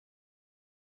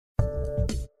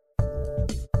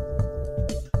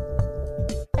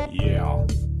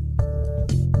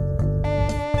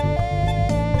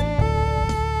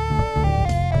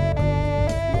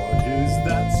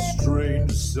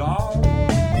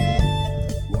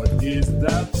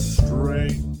that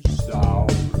strange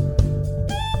sound?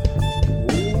 Where can it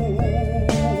be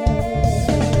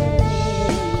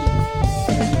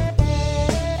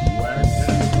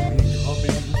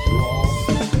coming from?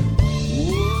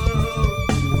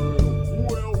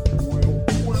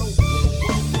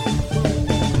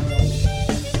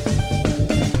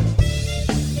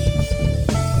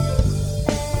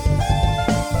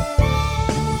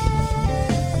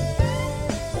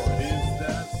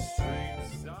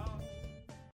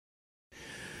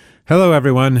 Hello,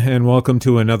 everyone, and welcome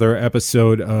to another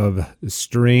episode of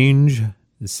Strange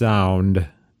Sound.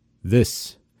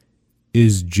 This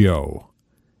is Joe,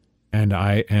 and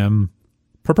I am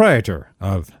proprietor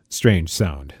of Strange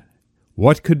Sound.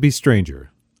 What could be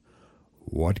stranger?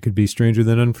 What could be stranger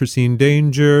than unforeseen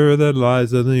danger that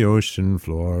lies on the ocean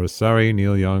floor? Sorry,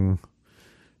 Neil Young.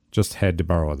 Just had to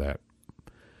borrow that.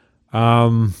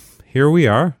 Here we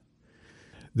are.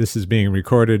 This is being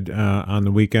recorded on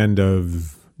the weekend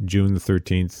of June the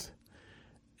 13th.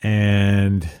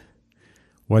 And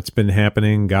what's been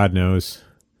happening, God knows.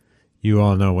 You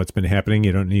all know what's been happening.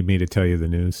 You don't need me to tell you the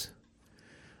news.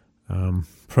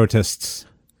 Protests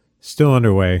still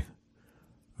underway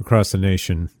across the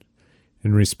nation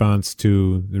in response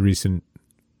to the recent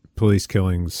police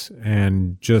killings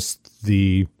and just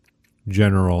the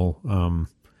general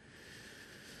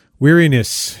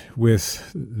weariness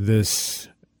with this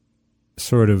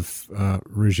sort of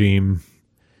regime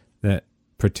that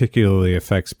particularly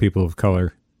affects people of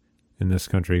color in this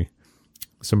country.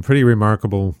 Some pretty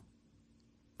remarkable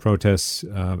protests,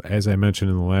 as I mentioned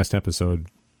in the last episode.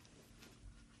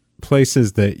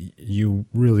 Places that you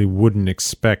really wouldn't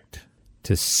expect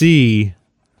to see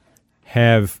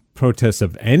have protests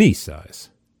of any size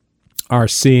are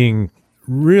seeing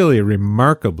really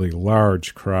remarkably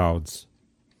large crowds.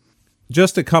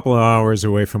 Just a couple of hours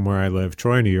away from where I live,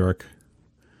 Troy, New York,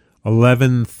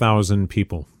 11,000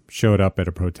 people showed up at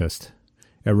a protest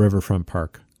at Riverfront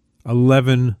Park.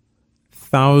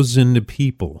 11,000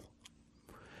 people.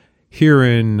 Here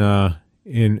in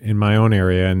my own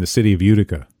area, in the city of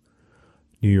Utica,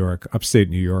 New York, upstate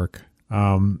New York,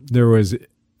 there was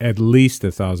at least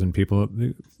 1,000 people.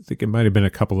 I think it might have been a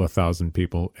couple of thousand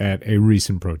people at a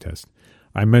recent protest.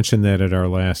 I mentioned that at our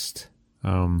last,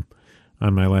 on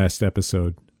my last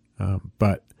episode.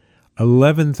 But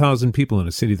 11,000 people in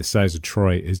a city the size of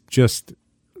Troy is just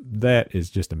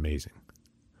amazing.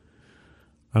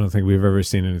 I don't think we've ever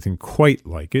seen anything quite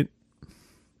like it.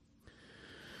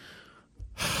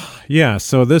 Yeah,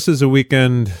 so this is a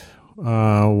weekend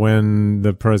when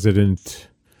the president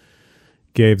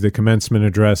gave the commencement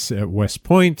address at West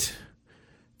Point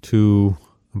to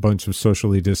a bunch of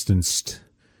socially distanced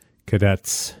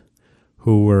cadets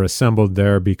who were assembled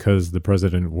there because the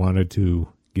president wanted to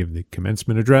give the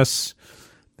commencement address.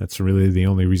 That's really the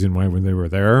only reason why they were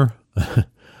there.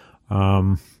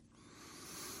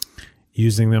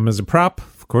 Using them as a prop,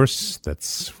 of course,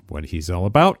 that's what he's all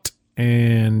about.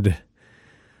 And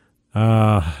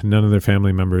none of their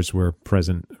family members were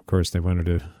present. Of course, they wanted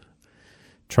to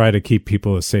try to keep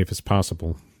people as safe as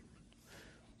possible.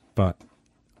 But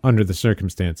under the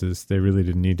circumstances, they really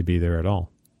didn't need to be there at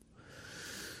all.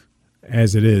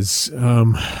 As it is,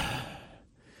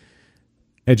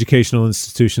 educational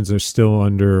institutions are still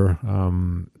under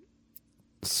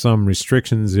some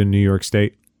restrictions in New York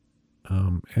State,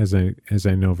 as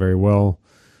I know very well.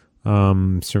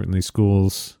 Certainly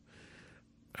schools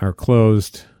are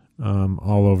closed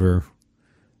all over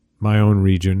my own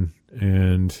region,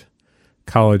 and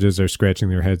colleges are scratching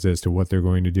their heads as to what they're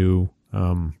going to do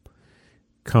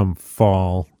come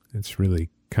fall. It's really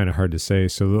kind of hard to say.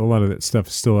 So a lot of that stuff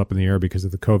is still up in the air because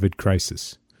of the COVID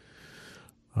crisis.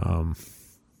 But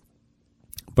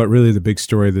really the big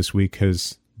story this week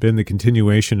has been the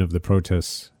continuation of the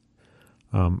protests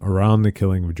around the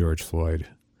killing of George Floyd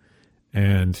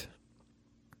and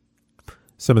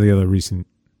some of the other recent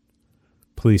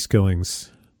police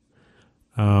killings.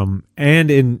 And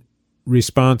in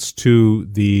response to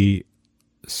the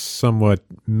somewhat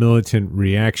militant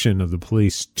reaction of the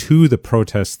police to the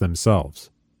protests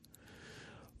themselves,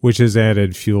 which has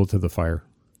added fuel to the fire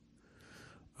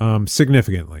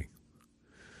significantly.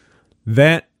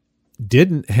 That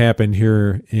didn't happen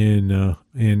here in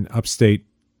upstate,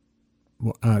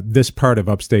 this part of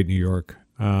upstate New York.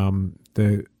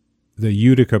 The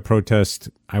Utica protest,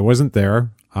 I wasn't there,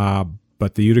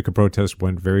 but the Utica protest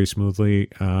went very smoothly.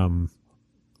 A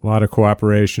lot of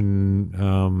cooperation,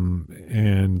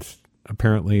 and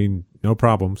apparently no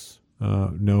problems,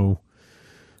 no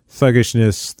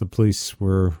thuggishness. The police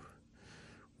were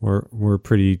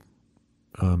pretty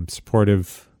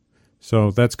supportive, so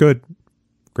that's good,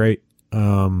 great.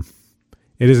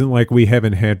 It isn't like we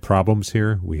haven't had problems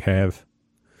here. We have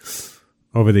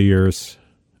over the years.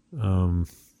 And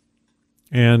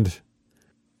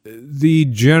the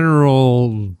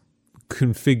general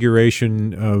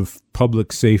configuration of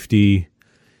public safety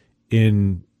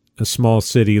in a small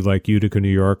city like Utica, New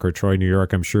York, or Troy, New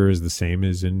York, I'm sure is the same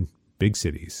as in big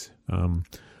cities.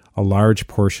 A large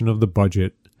portion of the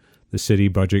budget, the city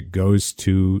budget, goes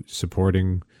to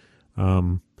supporting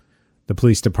the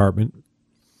police department.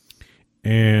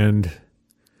 And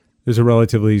there's a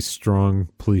relatively strong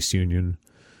police union.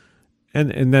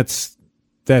 And that's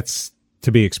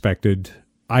to be expected.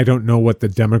 I don't know what the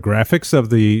demographics of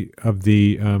the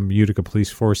Utica police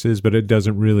force is, but it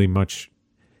doesn't really much.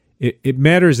 It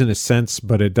matters in a sense,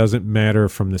 but it doesn't matter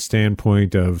from the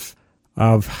standpoint of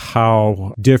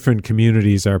how different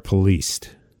communities are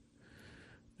policed.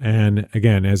 And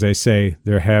again, as I say,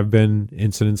 there have been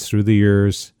incidents through the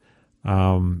years.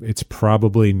 It's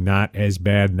probably not as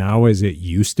bad now as it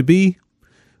used to be.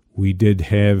 We did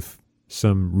have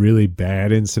some really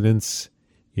bad incidents,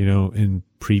 in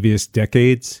previous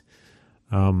decades.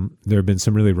 There have been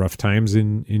some really rough times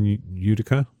in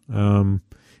Utica, and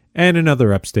in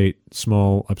other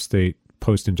small upstate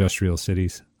post-industrial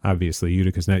cities. Obviously,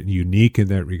 Utica's not unique in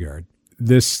that regard.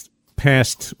 This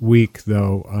past week,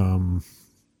 though,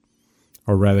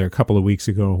 or rather a couple of weeks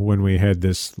ago, when we had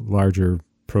this larger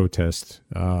protest,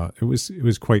 it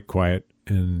was quite quiet,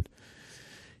 and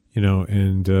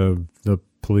the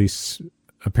police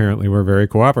apparently were very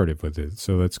cooperative with it,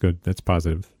 so that's good. That's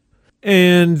positive.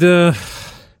 And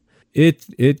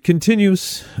it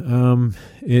continues.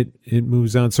 It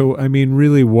moves on. So I mean,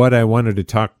 really, what I wanted to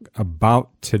talk about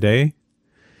today,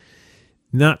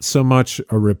 not so much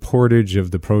a reportage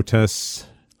of the protests.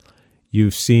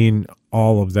 You've seen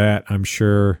all of that, I'm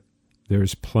sure.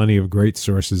 There's plenty of great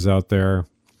sources out there.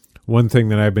 One thing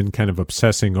that I've been kind of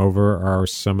obsessing over are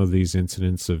some of these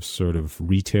incidents of sort of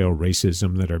retail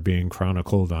racism that are being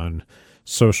chronicled on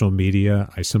social media.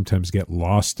 I sometimes get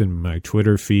lost in my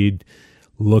Twitter feed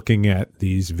looking at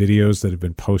these videos that have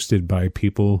been posted by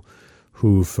people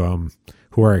who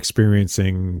are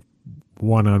experiencing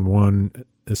one-on-one,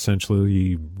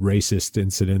 essentially racist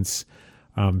incidents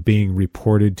being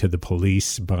reported to the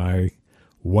police by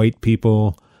white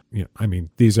people.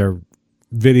 These are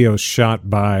videos shot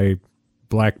by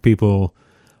black people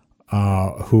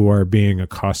who are being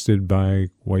accosted by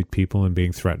white people and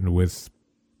being threatened with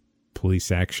police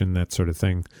action, that sort of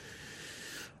thing.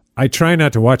 I try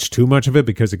not to watch too much of it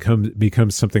because it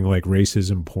becomes something like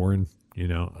racism porn,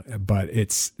 but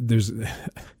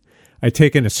I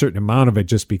take in a certain amount of it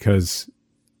just because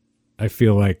I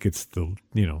feel like it's the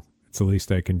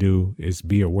least I can do is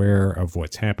be aware of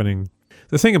what's happening.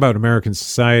 The thing about American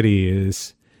society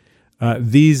is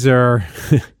these are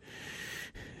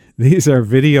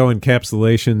video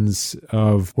encapsulations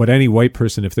of what any white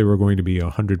person, if they were going to be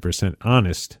 100%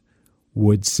 honest,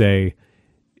 would say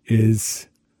is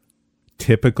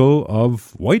typical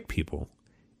of white people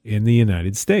in the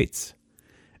United States.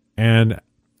 And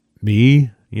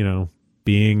me,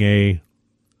 being a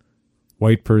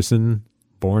white person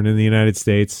born in the United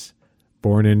States,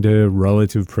 born into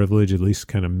relative privilege, at least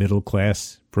kind of middle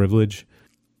class privilege,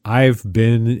 I've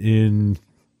been in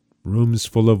rooms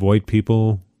full of white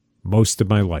people most of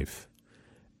my life.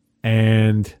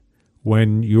 And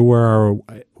when you are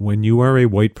a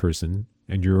white person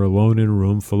and you're alone in a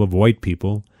room full of white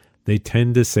people, they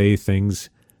tend to say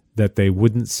things that they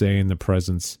wouldn't say in the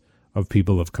presence of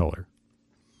people of color.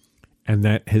 And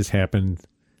that has happened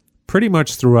pretty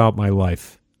much throughout my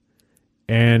life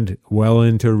and well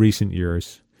into recent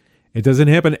years. It doesn't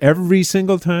happen every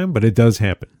single time, but it does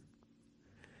happen.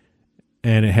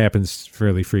 And it happens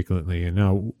fairly frequently. And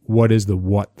now, what is the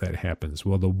what that happens?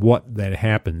 Well, the what that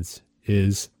happens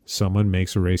is someone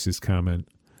makes a racist comment.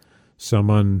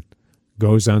 Someone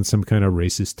goes on some kind of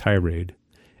racist tirade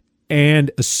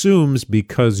and assumes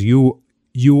because you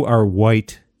are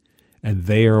white and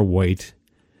they are white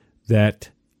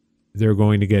that they're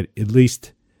going to get at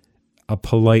least a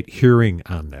polite hearing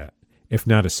on that, if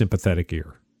not a sympathetic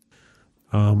ear.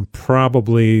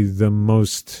 Probably the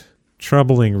most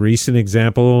troubling recent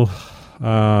example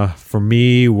for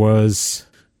me was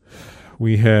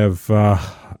we have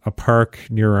a park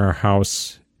near our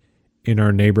house in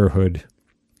our neighborhood,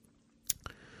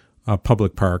 a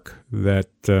public park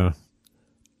that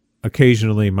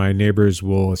occasionally my neighbors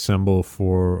will assemble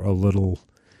for a little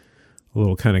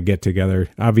kind of get together.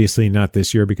 Obviously not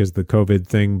this year because of the COVID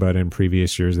thing, but in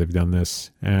previous years they've done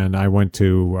this. And I went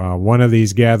to one of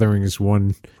these gatherings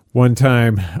one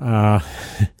time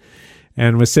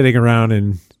and was sitting around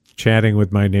and chatting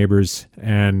with my neighbors,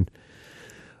 and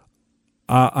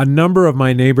A number of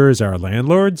my neighbors are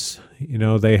landlords. You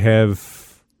know, they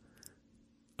have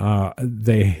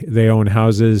they own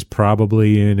houses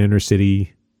probably in inner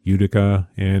city Utica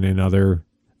and in other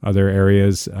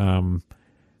areas.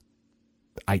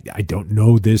 I don't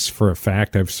know this for a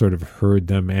fact. I've sort of heard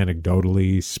them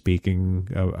anecdotally speaking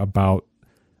about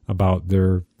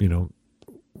their, you know,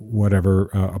 whatever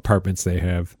apartments they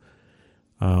have,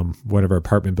 whatever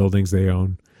apartment buildings they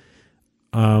own,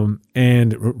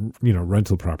 and, you know,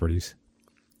 rental properties.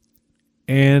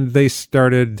 And they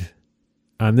started,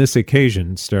 on this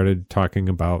occasion, talking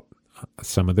about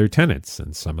some of their tenants,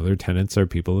 and some of their tenants are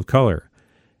people of color.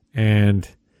 And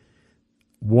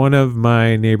one of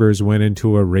my neighbors went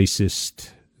into a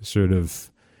racist sort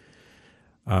of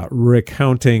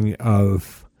recounting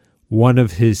of one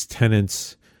of his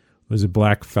tenants was a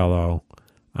black fellow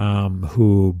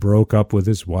who broke up with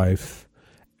his wife,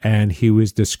 and he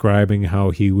was describing how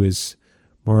he was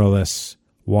more or less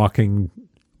walking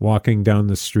down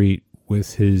the street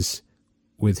with his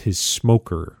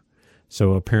smoker.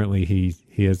 So apparently he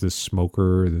has this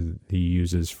smoker that he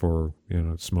uses for, you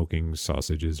know, smoking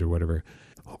sausages or whatever,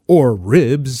 or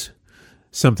ribs,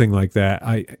 something like that.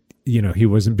 He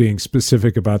wasn't being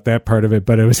specific about that part of it,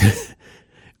 but it was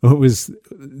it was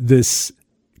this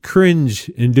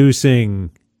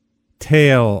cringe-inducing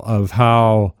tale of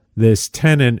how this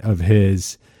tenant of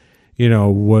his, you know,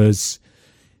 was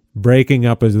breaking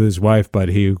up with his wife, but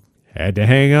he had to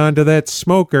hang on to that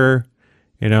smoker,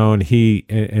 you know,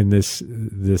 and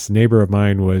this neighbor of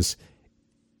mine was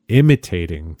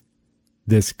imitating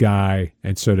this guy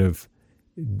and sort of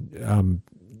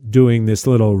doing this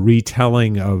little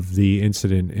retelling of the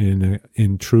incident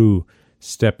in true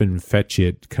step and fetch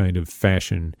it kind of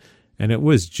fashion, and it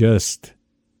was just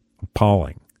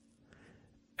appalling.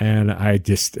 And I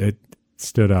just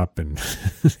stood up and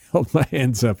held my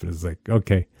hands up and was like,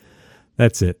 okay,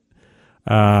 that's it.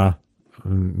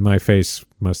 My face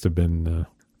must have been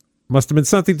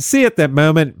something to see at that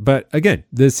moment. But again,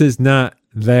 this is not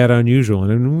that unusual.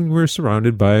 And we were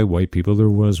surrounded by white people. There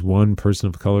was one person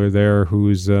of color there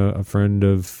who's a friend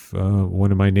of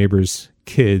one of my neighbor's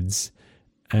kids.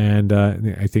 And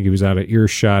I think he was out of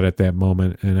earshot at that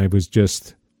moment. And I was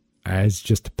just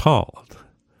appalled.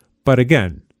 But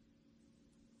again,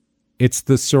 it's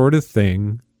the sort of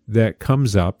thing that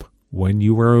comes up when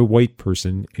you are a white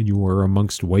person and you are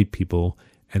amongst white people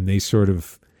and they sort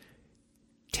of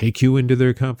take you into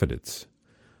their confidence.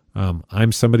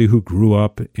 I'm somebody who grew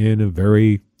up in a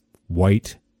very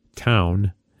white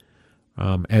town.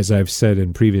 As I've said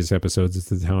in previous episodes, it's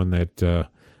the town that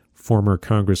former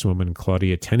Congresswoman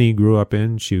Claudia Tenney grew up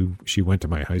in. She went to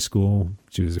my high school.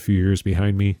 She was a few years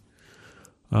behind me.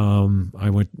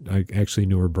 I actually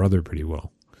knew her brother pretty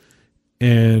well.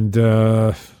 And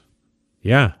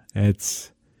yeah,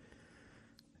 it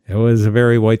was a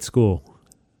very white school.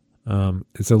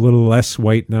 It's a little less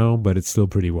white now, but it's still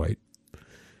pretty white.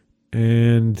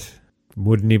 And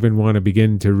wouldn't even want to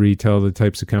begin to retell the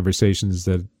types of conversations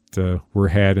that were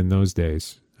had in those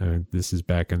days. This is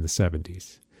back in the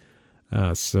 70s.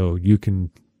 So you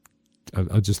can,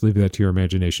 I'll just leave that to your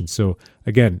imagination. So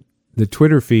again, the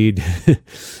Twitter feed,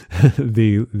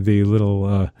 the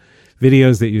little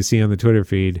videos that you see on the Twitter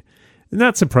feed,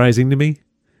 not surprising to me.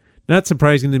 Not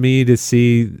surprising to me to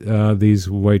see these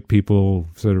white people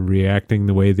sort of reacting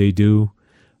the way they do,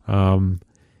 opting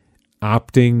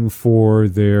for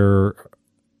their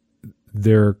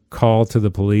call to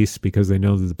the police because they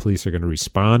know that the police are going to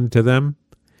respond to them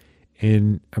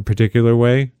in a particular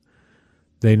way.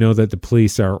 They know that the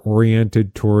police are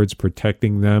oriented towards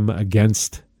protecting them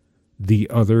against the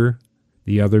other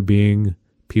being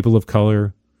people of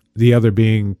color, the other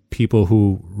being people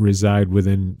who reside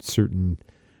within certain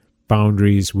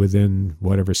boundaries within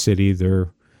whatever city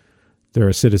they're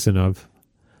a citizen of.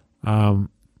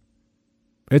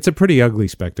 It's a pretty ugly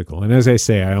spectacle. And as I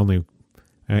say,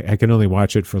 I can only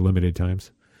watch it for limited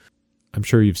times. I'm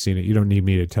sure you've seen it. You don't need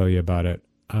me to tell you about it.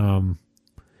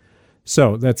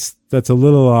 So that's a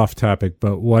little off topic,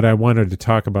 but what I wanted to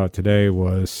talk about today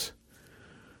was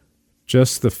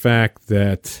just the fact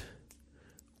that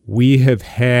we have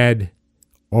had,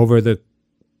 over the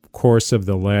course of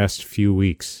the last few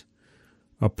weeks,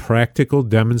 a practical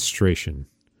demonstration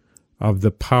of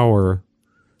the power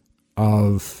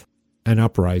of an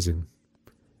uprising,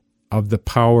 of the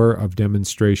power of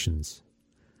demonstrations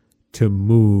to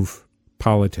move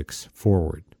politics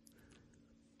forward.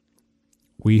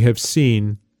 We have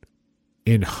seen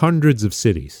in hundreds of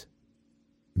cities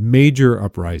major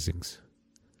uprisings,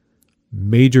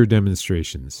 major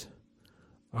demonstrations,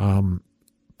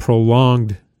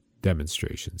 prolonged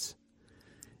demonstrations,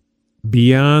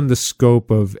 beyond the scope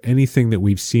of anything that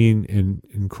we've seen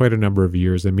in quite a number of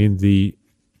years. I mean, the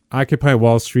Occupy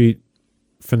Wall Street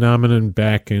phenomenon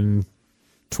back in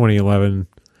 2011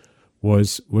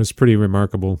 was pretty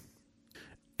remarkable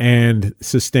and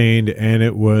sustained, and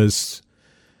it was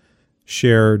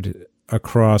shared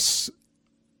across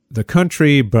the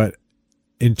country. But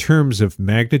in terms of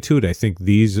magnitude, I think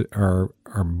these are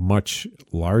much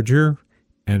larger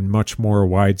and much more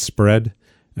widespread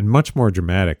and much more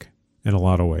dramatic in a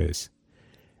lot of ways.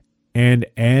 And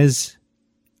as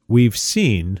we've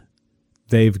seen,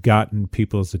 they've gotten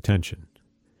people's attention.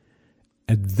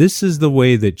 And this is the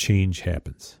way that change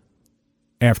happens.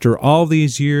 After all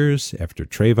these years, after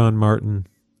Trayvon Martin,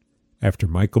 after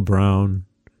Michael Brown,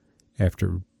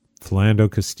 after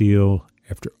Philando Castile,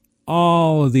 after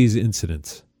all of these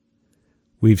incidents,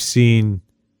 we've seen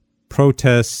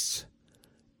protests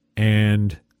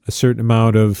and a certain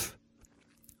amount of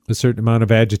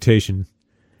agitation,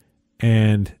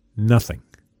 and nothing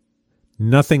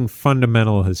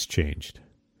fundamental has changed.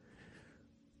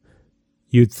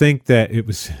 You'd think that it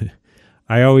was,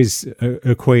 I always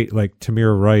equate like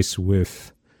Tamir Rice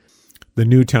with the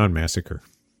Newtown Massacre.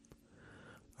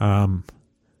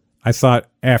 I thought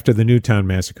after the Newtown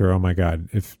Massacre, oh my God,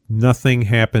 if nothing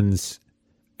happens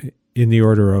in the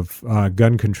order of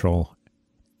gun control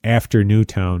after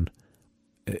Newtown,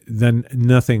 then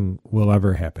nothing will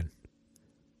ever happen.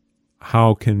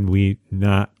 How can we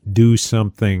not do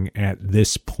something at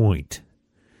this point?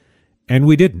 And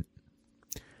we didn't.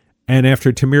 And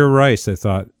after Tamir Rice, I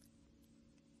thought,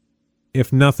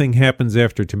 if nothing happens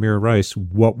after Tamir Rice,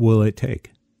 what will it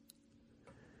take?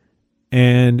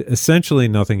 And essentially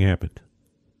nothing happened.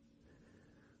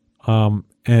 And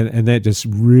that just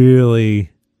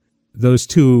really, those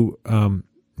two,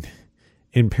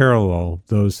 in parallel,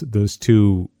 those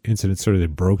two incidents sort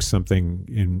of broke something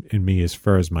in me as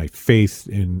far as my faith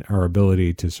in our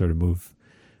ability to sort of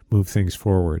move things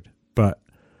forward. But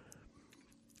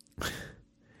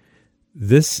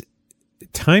this,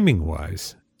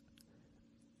 timing-wise,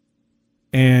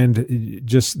 and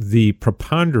just the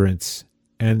preponderance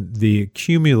and the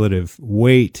cumulative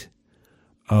weight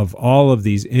of all of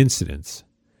these incidents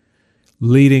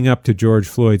leading up to George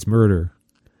Floyd's murder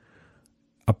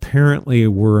apparently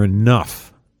were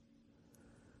enough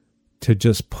to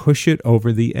just push it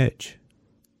over the edge.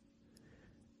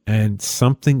 And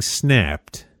something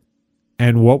snapped,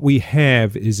 and what we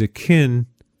have is akin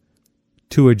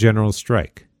to a general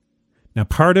strike. Now,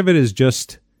 part of it is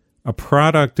just a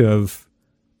product of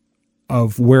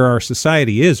where our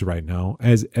society is right now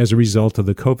as a result of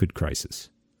the COVID crisis.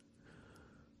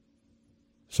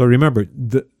 So remember,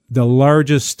 the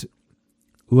largest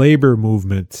labor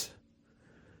movement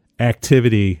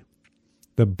activity,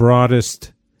 the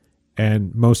broadest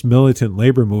and most militant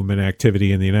labor movement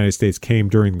activity in the United States came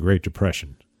during the Great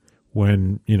Depression,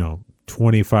 when,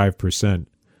 25%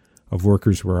 of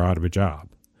workers were out of a job.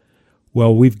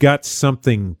 Well, we've got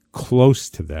something close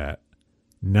to that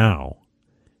now.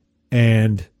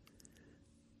 And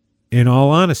in all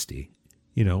honesty,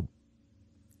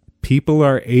 people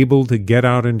are able to get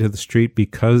out into the street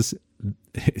because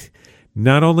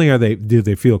not only do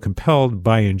they feel compelled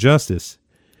by injustice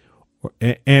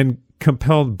and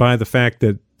compelled by the fact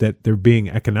that they're being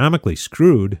economically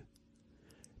screwed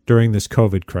during this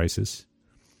COVID crisis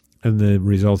and the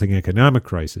resulting economic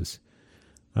crisis.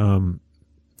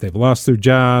 They've lost their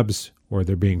jobs, or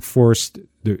they're being forced.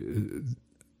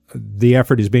 The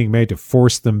effort is being made to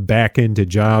force them back into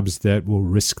jobs that will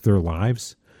risk their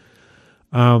lives.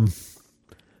 That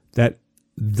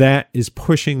is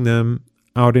pushing them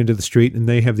out into the street, and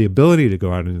they have the ability to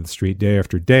go out into the street day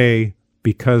after day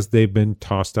because they've been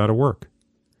tossed out of work.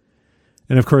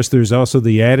 And of course, there's also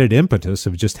the added impetus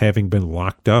of just having been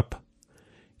locked up,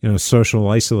 social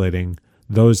isolating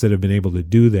those that have been able to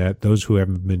do that, those who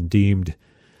haven't been deemed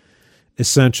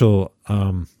essential,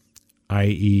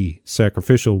 i.e.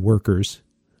 sacrificial workers,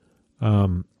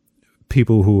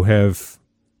 people who have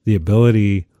the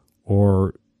ability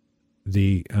or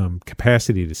the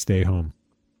capacity to stay home,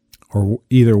 or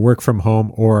either work from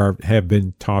home or have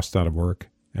been tossed out of work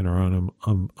and are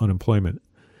on unemployment.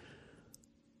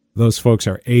 Those folks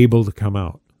are able to come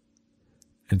out.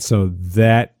 And so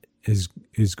that is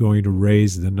going to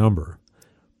raise the number.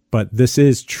 But this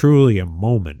is truly a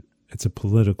moment. It's a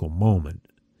political moment.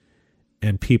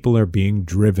 And people are being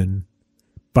driven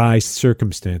by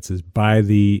circumstances, by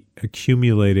the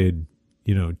accumulated,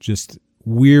 just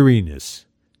weariness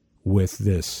with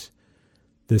this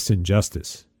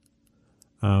injustice,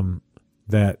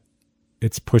 that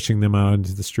it's pushing them out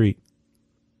into the street.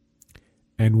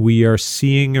 And we are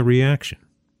seeing a reaction.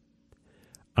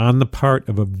 on the part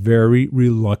of a very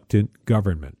reluctant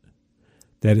government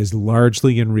that is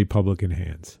largely in Republican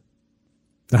hands.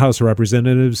 The House of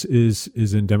Representatives is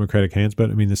in Democratic hands, but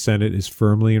I mean the Senate is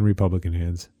firmly in Republican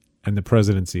hands, and the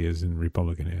presidency is in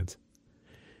Republican hands.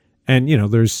 And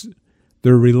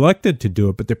they're reluctant to do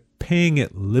it, but they're paying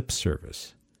it lip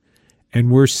service. And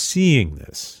we're seeing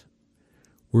this.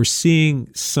 We're seeing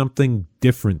something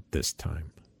different this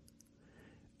time.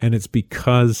 And it's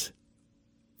because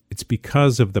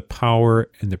of the power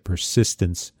and the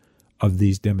persistence of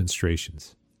these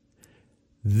demonstrations.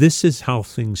 This is how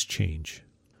things change.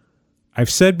 I've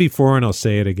said before, and I'll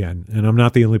say it again, and I'm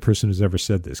not the only person who's ever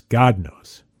said this. God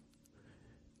knows.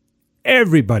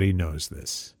 Everybody knows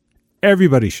this.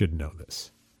 Everybody should know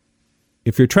this.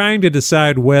 If you're trying to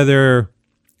decide whether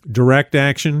direct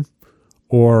action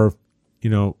or,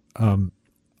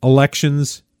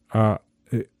 elections are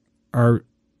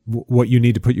what you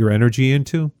need to put your energy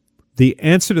into, the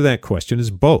answer to that question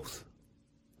is both.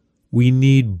 We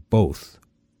need both.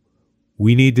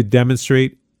 We need to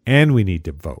demonstrate and we need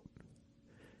to vote.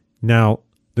 Now,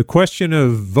 the question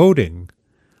of voting,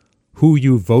 who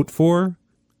you vote for,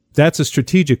 that's a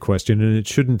strategic question, and it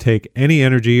shouldn't take any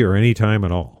energy or any time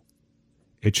at all.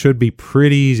 It should be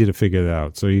pretty easy to figure that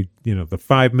out. So, the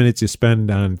 5 minutes you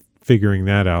spend on figuring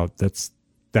that out, that's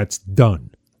done.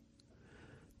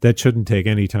 That shouldn't take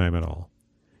any time at all.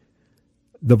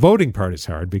 The voting part is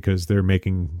hard because they're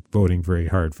making voting very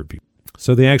hard for people.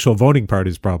 So the actual voting part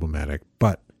is problematic,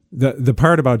 but the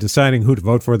part about deciding who to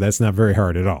vote for, that's not very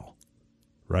hard at all,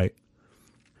 right?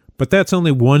 But that's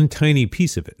only one tiny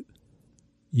piece of it.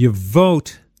 You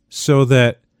vote so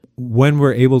that when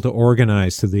we're able to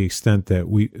organize to the extent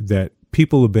that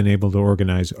people have been able to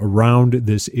organize around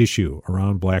this issue,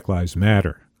 around Black Lives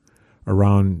Matter,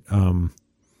 around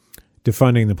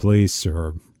defunding the police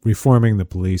or reforming the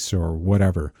police or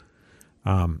whatever,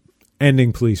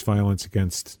 ending police violence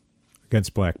against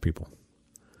black people,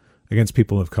 against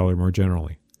people of color more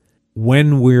generally.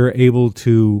 When we're able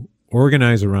to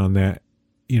organize around that,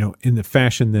 in the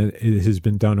fashion that it has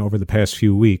been done over the past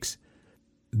few weeks,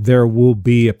 there will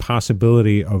be a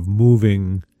possibility of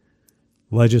moving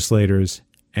legislators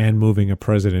and moving a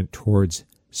president towards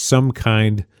some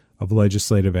kind of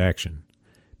legislative action.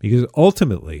 Because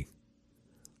ultimately,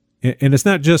 and it's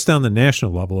not just on the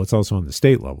national level, it's also on the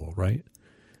state level, right?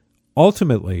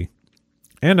 Ultimately,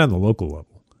 and on the local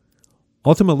level,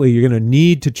 ultimately you're going to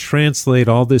need to translate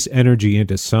all this energy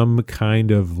into some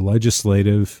kind of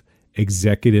legislative,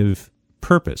 executive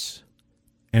purpose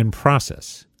and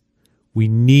process. We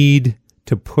need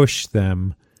to push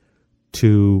them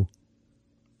to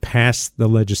pass the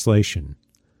legislation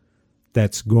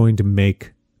that's going to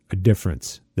make a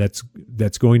difference, that's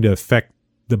going to affect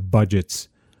the budgets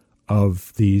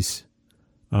of these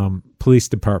police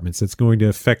departments, that's going to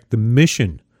affect the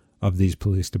mission of these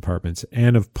police departments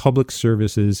and of public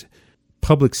services,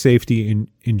 public safety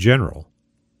in general.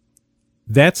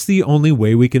 That's the only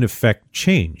way we can affect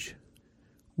change.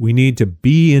 We need to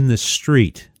be in the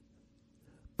street,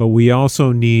 but we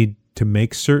also need to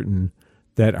make certain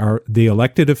that the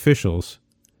elected officials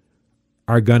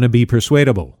are going to be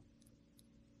persuadable.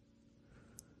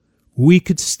 We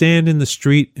could stand in the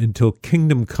street until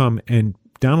kingdom come, and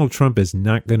Donald Trump is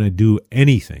not going to do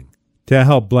anything to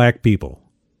help black people.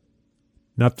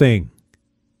 Nothing.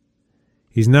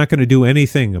 He's not going to do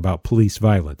anything about police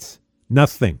violence.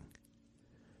 Nothing.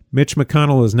 Mitch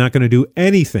McConnell is not going to do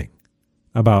anything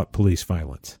about police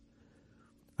violence.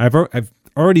 I've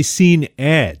already seen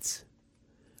ads.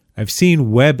 I've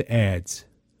seen web ads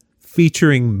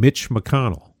featuring Mitch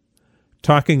McConnell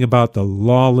talking about the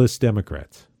lawless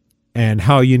Democrats and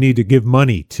how you need to give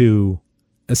money to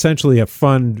essentially a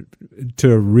fund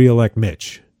to reelect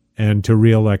Mitch and to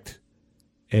reelect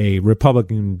a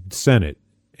Republican Senate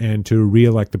and to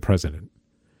reelect the president.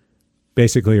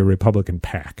 Basically a Republican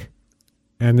PAC.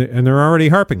 And they're already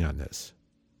harping on this.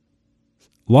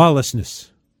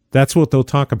 Lawlessness. That's what they'll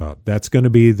talk about. That's going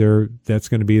to be their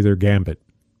gambit.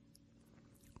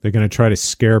 They're going to try to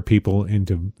scare people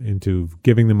into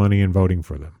giving the money and voting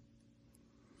for them.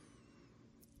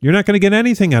 You're not going to get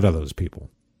anything out of those people,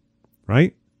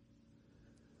 right?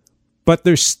 But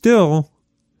there's still,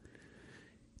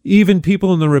 even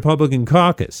people in the Republican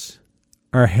caucus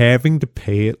are having to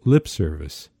pay it lip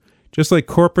service. Just like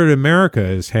corporate America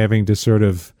is having to sort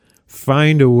of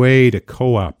find a way to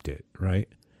co-opt it, right?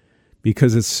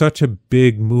 Because it's such a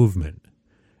big movement.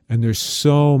 And there's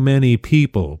so many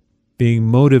people being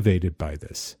motivated by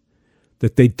this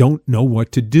that they don't know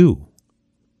what to do.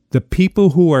 The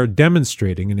people who are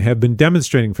demonstrating and have been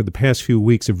demonstrating for the past few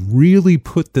weeks have really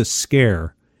put the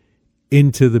scare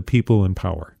into the people in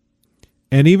power.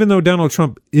 And even though Donald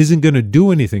Trump isn't going to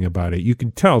do anything about it, you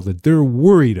can tell that they're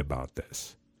worried about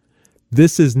this.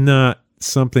 This is not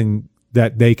something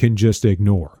that they can just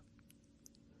ignore.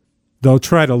 They'll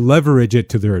try to leverage it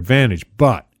to their advantage,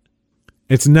 but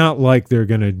it's not like they're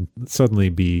going to suddenly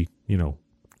be,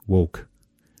 woke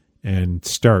and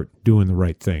start doing the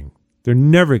right thing. They're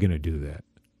never going to do that.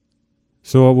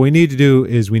 So what we need to do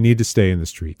is we need to stay in the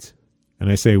streets. And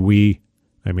I say we,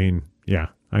 yeah,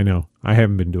 I know. I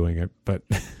haven't been doing it, but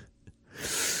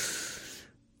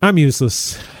I'm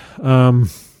useless. The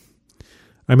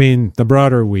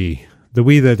broader we, the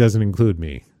we that doesn't include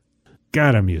me.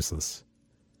 God, I'm useless.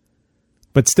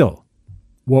 But still,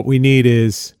 what we need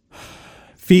is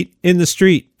feet in the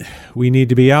street. We need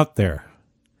to be out there.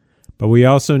 But we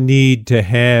also need to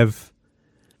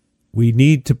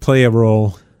play a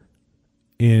role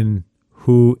in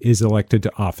who is elected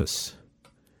to office.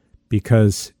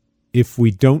 Because if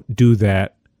we don't do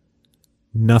that,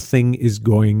 nothing is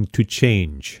going to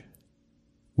change.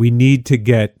 We need to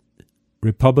get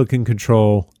Republican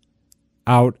control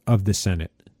out of the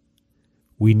Senate.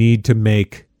 We need to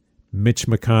make Mitch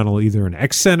McConnell either an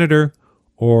ex-senator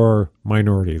or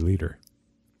minority leader.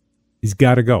 He's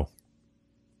got to go.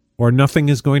 Or nothing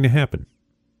is going to happen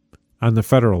on the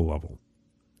federal level.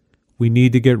 We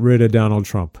need to get rid of Donald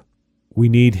Trump. We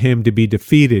need him to be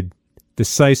defeated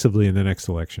decisively in the next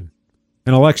election.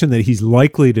 An election that he's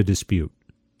likely to dispute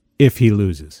if he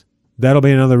loses. That'll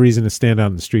be another reason to stand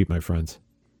out in the street, my friends.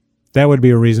 That would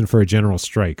be a reason for a general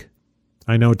strike.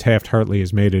 I know Taft-Hartley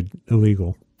has made it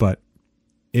illegal, but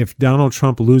if Donald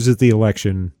Trump loses the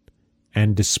election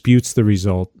and disputes the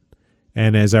result,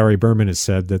 and as Ari Berman has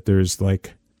said, that there's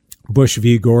like Bush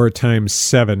v. Gore times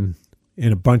 7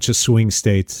 in a bunch of swing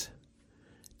states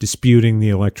disputing the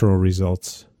electoral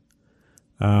results,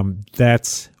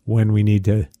 that's when we need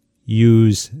to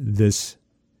use this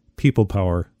people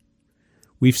power.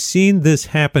 We've seen this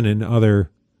happen in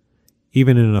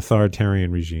even in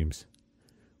authoritarian regimes.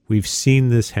 We've seen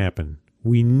this happen.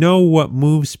 We know what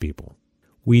moves people.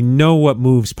 We know what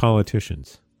moves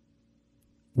politicians.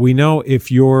 We know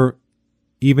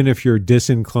even if you're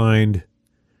disinclined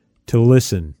to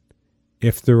listen,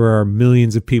 if there are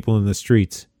millions of people in the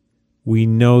streets, we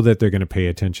know that they're going to pay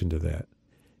attention to that.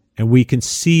 And we can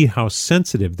see how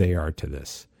sensitive they are to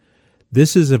this.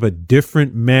 This is of a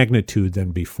different magnitude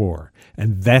than before.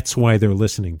 And that's why they're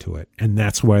listening to it. And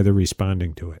that's why they're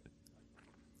responding to it.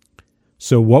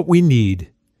 So what we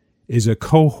need is a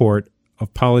cohort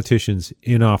of politicians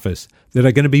in office that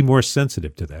are going to be more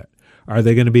sensitive to that. Are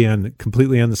they going to be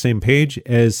completely on the same page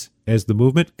as the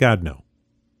movement? God, no.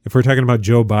 If we're talking about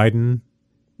Joe Biden,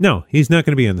 no, he's not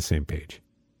going to be on the same page.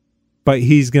 But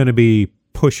he's going to be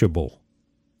pushable.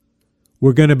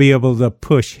 We're going to be able to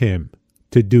push him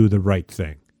to do the right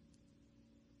thing.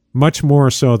 Much more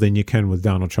so than you can with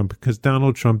Donald Trump, because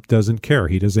Donald Trump doesn't care.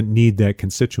 He doesn't need that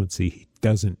constituency. He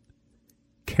doesn't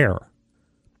care.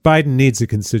 Biden needs a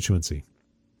constituency.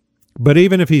 But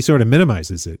even if he sort of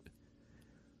minimizes it,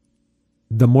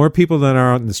 the more people that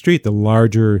are out in the street, the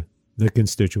larger the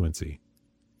constituency.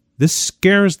 This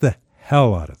scares the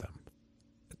hell out of them.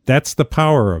 That's the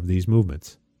power of these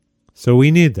movements. So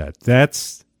we need that.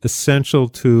 That's essential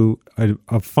to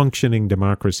a functioning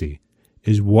democracy,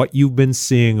 is what you've been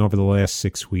seeing over the last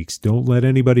 6 weeks. Don't let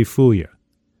anybody fool you.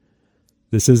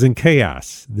 This isn't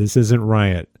chaos. This isn't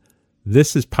riot.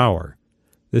 This is power.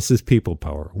 This is people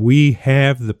power. We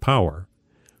have the power.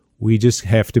 We just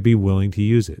have to be willing to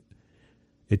use it.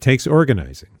 It takes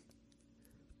organizing.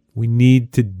 We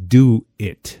need to do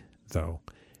it, though.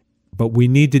 But we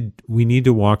need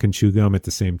to walk and chew gum at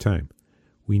the same time.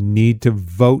 We need to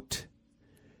vote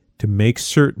to make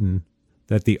certain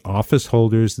that the office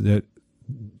holders that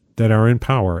are in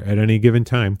power at any given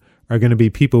time are going to be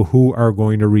people who are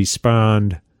going to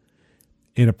respond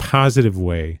in a positive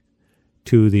way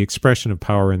to the expression of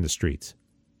power in the streets.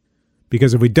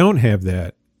 Because if we don't have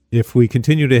that, if we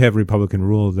continue to have Republican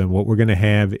rule, then what we're going to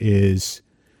have is,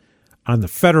 on the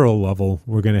federal level,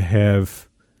 we're going to have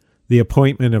the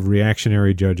appointment of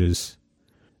reactionary judges,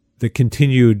 the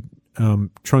continued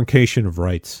truncation of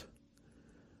rights,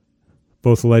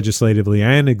 both legislatively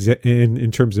and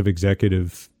in terms of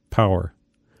executive power.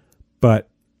 But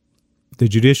the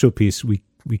judicial piece, we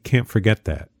can't forget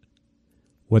that.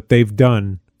 What they've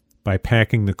done by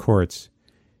packing the courts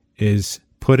is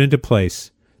put into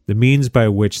place the means by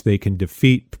which they can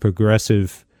defeat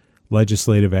progressive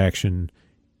legislative action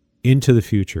into the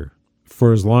future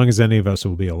for as long as any of us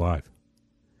will be alive.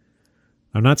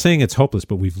 I'm not saying it's hopeless,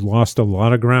 but we've lost a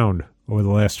lot of ground over the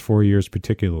last 4 years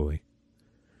particularly.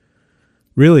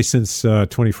 Really since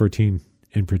 2014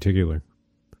 in particular.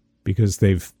 because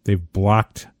they've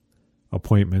blocked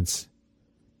appointments.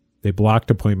 They blocked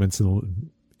appointments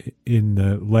in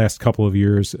the last couple of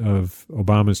years of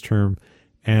Obama's term,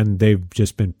 and they've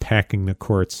just been packing the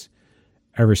courts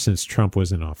ever since Trump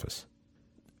was in office.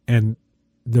 And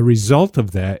the result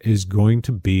of that is going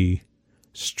to be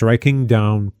striking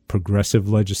down progressive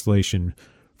legislation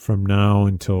from now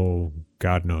until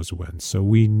God knows when. So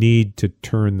we need to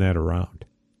turn that around.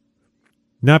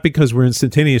 Not because we're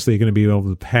instantaneously going to be able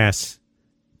to pass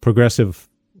progressive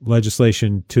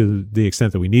legislation to the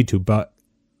extent that we need to, but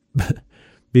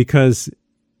because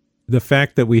the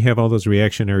fact that we have all those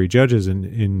reactionary judges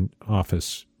in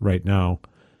office right now,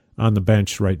 on the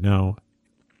bench right now,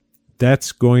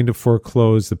 that's going to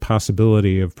foreclose the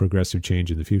possibility of progressive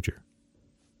change in the future.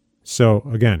 So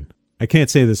again, I can't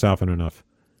say this often enough.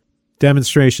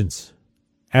 Demonstrations,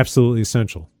 absolutely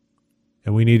essential.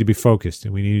 And we need to be focused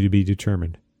and we need to be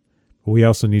determined. But we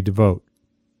also need to vote.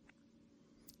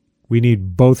 We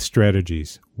need both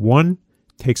strategies. One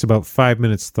takes about 5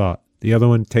 minutes thought. The other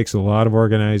one takes a lot of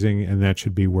organizing, and that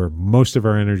should be where most of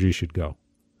our energy should go.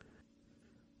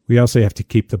 We also have to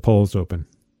keep the polls open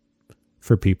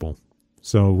for people.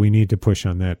 So we need to push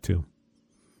on that too.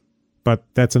 But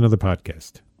that's another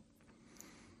podcast.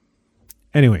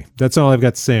 Anyway, that's all I've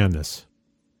got to say on this.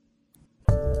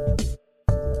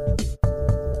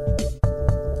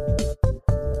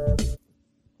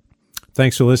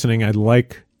 Thanks for listening. I'd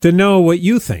like to know what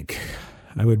you think.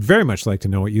 I would very much like to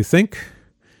know what you think.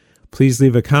 Please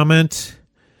leave a comment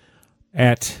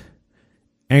at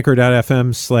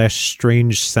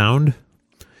anchor.fm/strange sound.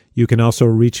 You can also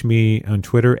reach me on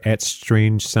Twitter at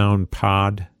Strange Sound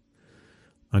Pod.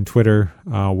 On Twitter,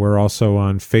 we're also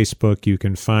on Facebook. You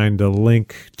can find a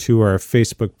link to our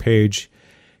Facebook page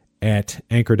at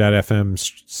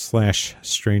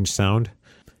anchor.fm/strange sound.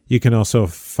 You can also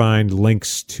find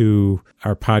links to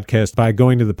our podcast by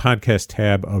going to the podcast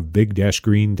tab of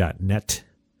big-green.net.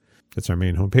 That's our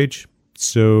main homepage.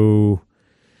 So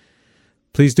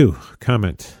please do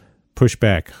comment, push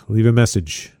back, leave a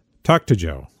message, talk to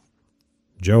Joe.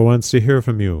 Joe wants to hear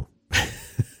from you.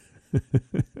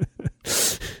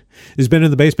 He's been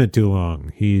in the basement too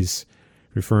long. He's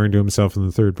referring to himself in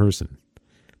the third person.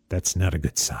 That's not a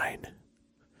good sign.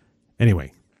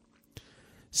 Anyway,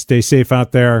 stay safe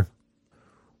out there.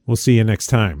 We'll see you next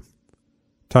time.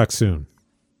 Talk soon.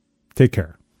 Take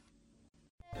care.